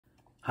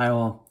Hi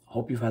all,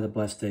 hope you've had a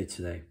blessed day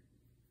today.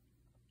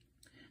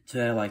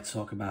 Today I'd like to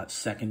talk about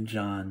 2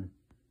 John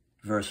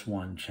verse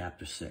 1,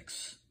 chapter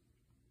 6.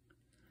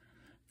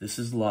 This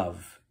is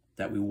love,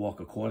 that we walk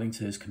according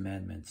to his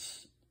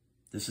commandments.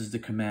 This is the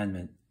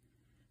commandment,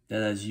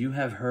 that as you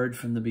have heard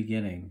from the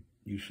beginning,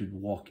 you should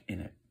walk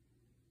in it.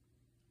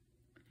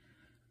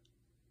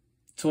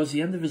 Towards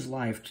the end of his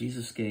life,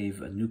 Jesus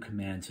gave a new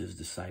command to his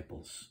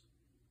disciples,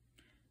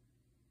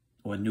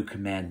 or a new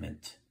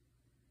commandment.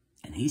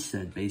 And he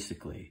said,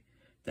 basically,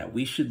 that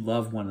we should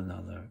love one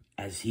another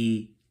as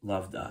he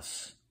loved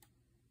us.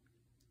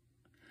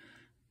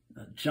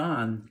 Now,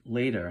 John,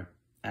 later,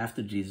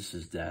 after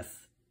Jesus'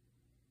 death,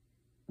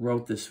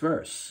 wrote this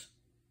verse,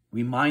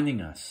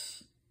 reminding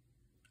us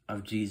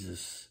of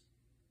Jesus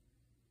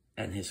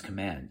and his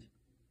command.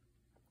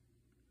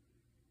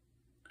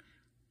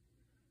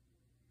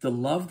 The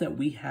love that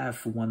we have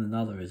for one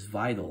another is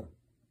vital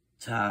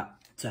to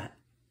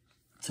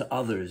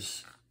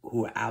others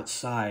who are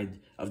outside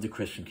of the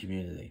Christian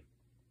community.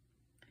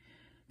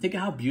 Think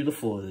how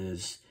beautiful it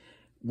is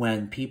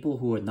when people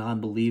who are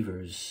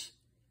non-believers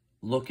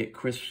look at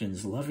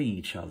Christians loving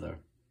each other,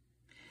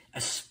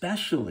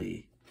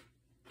 especially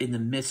in the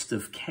midst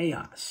of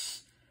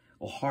chaos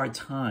or hard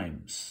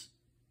times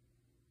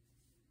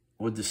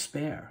or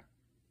despair.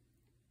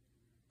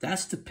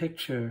 That's the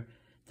picture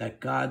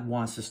that God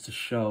wants us to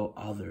show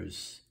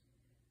others.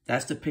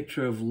 That's the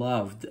picture of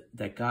love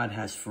that God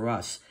has for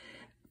us.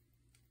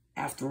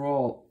 After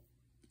all,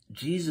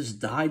 Jesus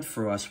died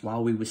for us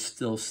while we were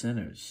still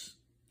sinners.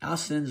 Our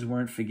sins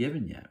weren't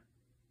forgiven yet.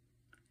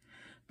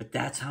 But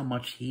that's how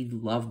much he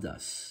loved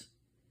us.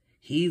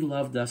 He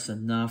loved us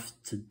enough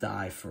to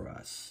die for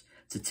us,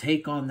 to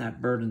take on that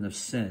burden of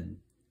sin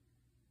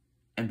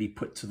and be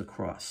put to the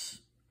cross.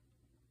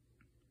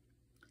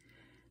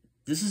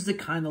 This is the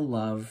kind of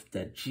love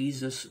that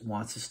Jesus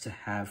wants us to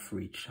have for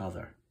each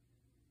other.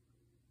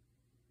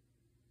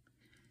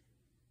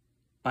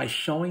 By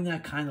showing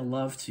that kind of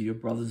love to your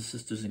brothers and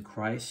sisters in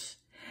Christ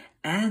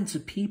and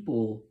to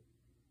people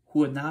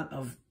who are not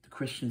of the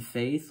Christian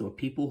faith or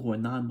people who are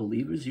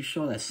non-believers, you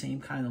show that same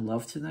kind of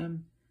love to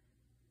them.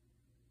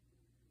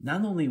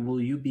 Not only will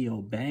you be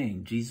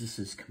obeying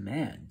Jesus'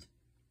 command,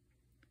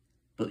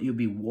 but you'll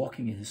be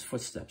walking in his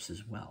footsteps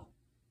as well.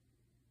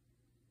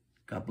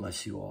 God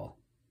bless you all.